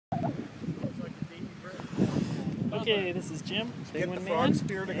Okay, this is Jim, Get the frog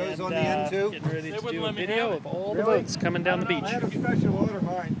spear that goes on the end too. Getting ready to do a video of all the boats coming down the beach. I had a special order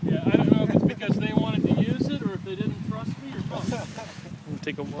mine. Yeah, I don't know if it's because they wanted to use it or if they didn't trust me or both. We'll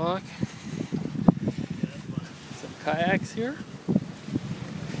take a walk. Some kayaks here.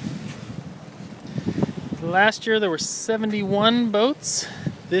 Last year there were 71 boats.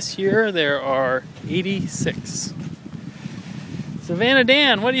 This year there are 86. Savannah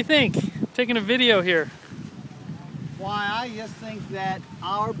Dan, what do you think? I'm taking a video here. Why, I just think that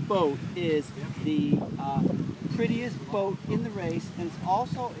our boat is the prettiest boat in the race, and it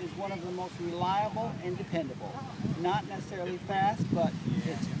also is one of the most reliable and dependable. Not necessarily fast, but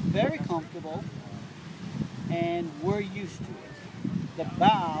it's very comfortable, and we're used to it. The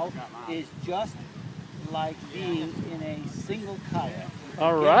bow is just like being in a single kayak.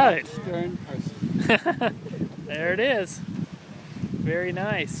 All right. Stern person. There it is. Very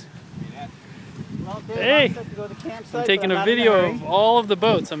nice. Well, Dave, Hey, I'm set to go to the campsite, I'm taking but a I'm not in video hurry. of all of the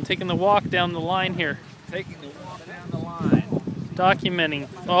boats. I'm taking the walk down the line here. Taking the walk down the line. Documenting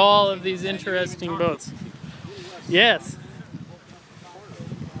all of these interesting boats. Yes.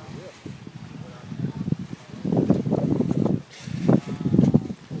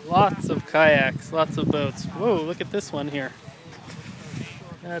 Lots of kayaks, lots of boats. Whoa, look at this one here.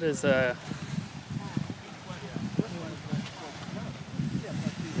 That is a...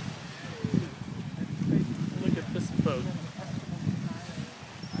 Look at this boat.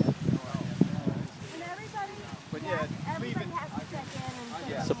 But yeah, Everybody has to check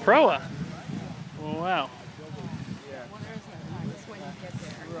in and It's a proa. Oh, wow. that's when you get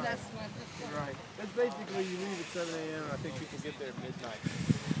there. That's when. right. That's basically you leave at 7 a.m. and I think people get there at midnight.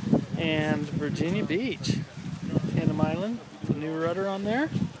 And Virginia Beach. Tandem Island. The new rudder on there.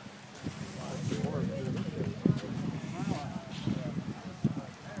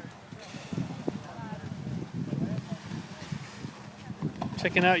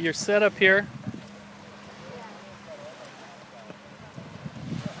 Checking out your setup here.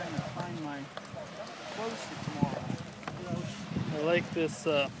 Trying to find my clothes for tomorrow. I like this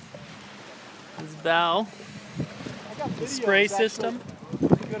bow. I got The videos, spray actually. system. You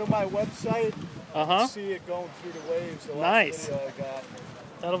go to my website, Uh-huh. see it going through the waves. So Nice. that's the video I got.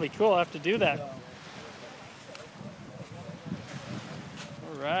 That'll be cool. I'll have to do that.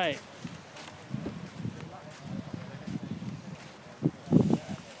 All right.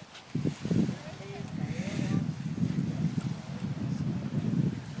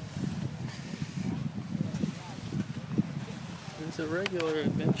 It's a regular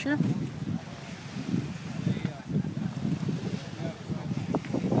adventure.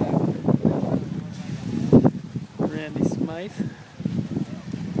 Randy Smythe.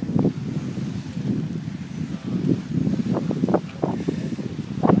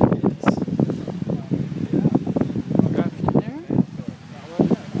 Option there.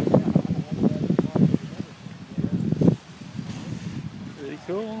 Pretty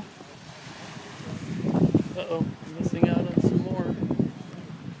cool. Uh-oh, missing out on some more.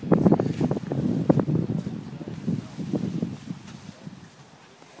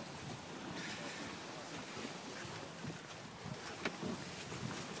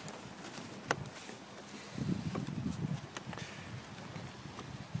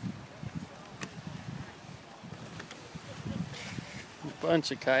 A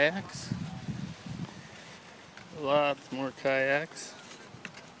bunch of kayaks. Lots more kayaks.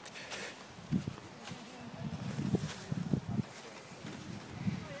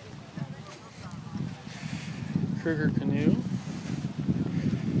 Kruger canoe.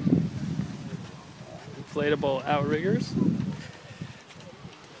 Inflatable outriggers.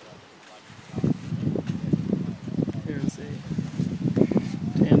 Here's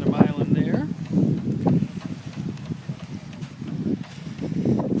a tandem island there.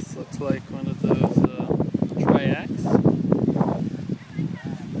 This looks like one of those triacs.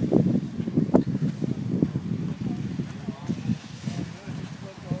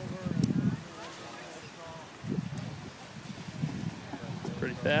 It's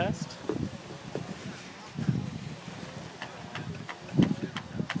pretty fast.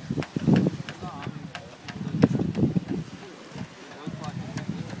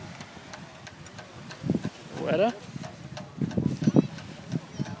 Weta.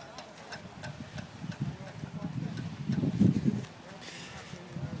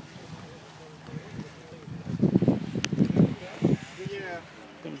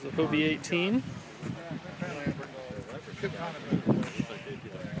 Comes the Hobie 18.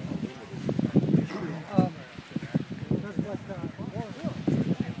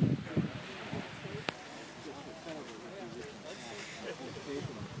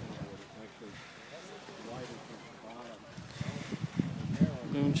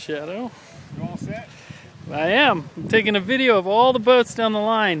 Moon Shadow. You all set? I am. I'm taking a video of all the boats down the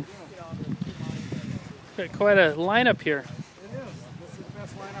line. Got quite a lineup here. It is. This is the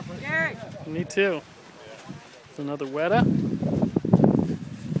best lineup right here. Me too. It's another Weta.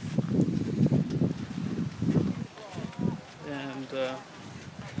 And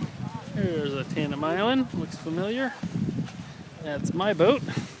here's a Tandem Island. Looks familiar. That's my boat.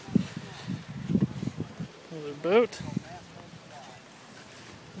 Another boat.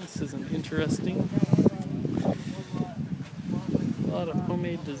 This is an interesting. A lot of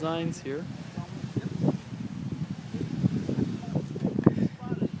homemade designs here.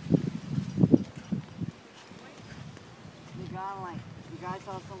 You guys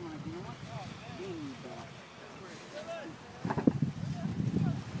saw someone like, you know what?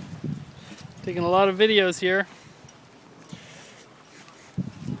 Taking a lot of videos here.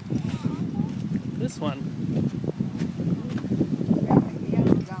 This one.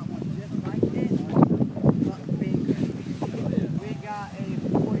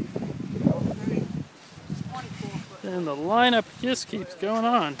 And the lineup just keeps going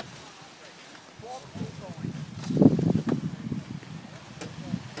on.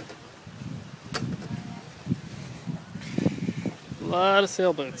 A lot of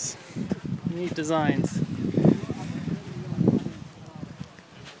sailboats. Neat designs.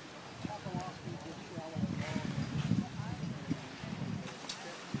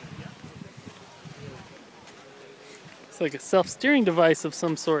 It's like a self-steering device of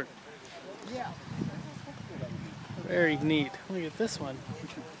some sort. Very neat. Look at this one.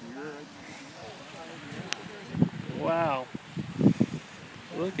 Wow.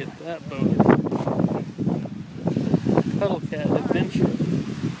 Look at that boat. Puddle Cat Adventure.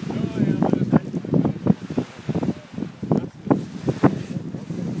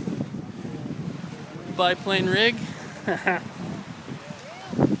 Biplane rig.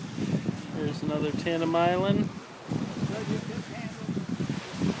 Here's another Tandem Island.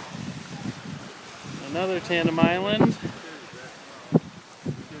 Another Tandem Island.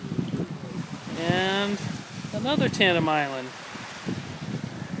 And another Tandem Island.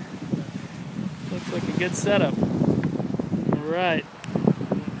 Looks like a good setup. Alright.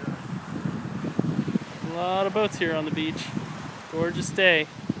 A lot of boats here on the beach. Gorgeous day.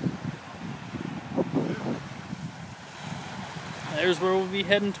 There's where we'll be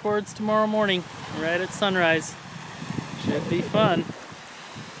heading towards tomorrow morning, right at sunrise. Should be fun.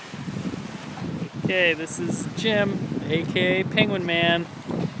 Okay, this is Jim, aka Penguin Man,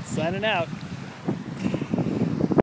 signing out.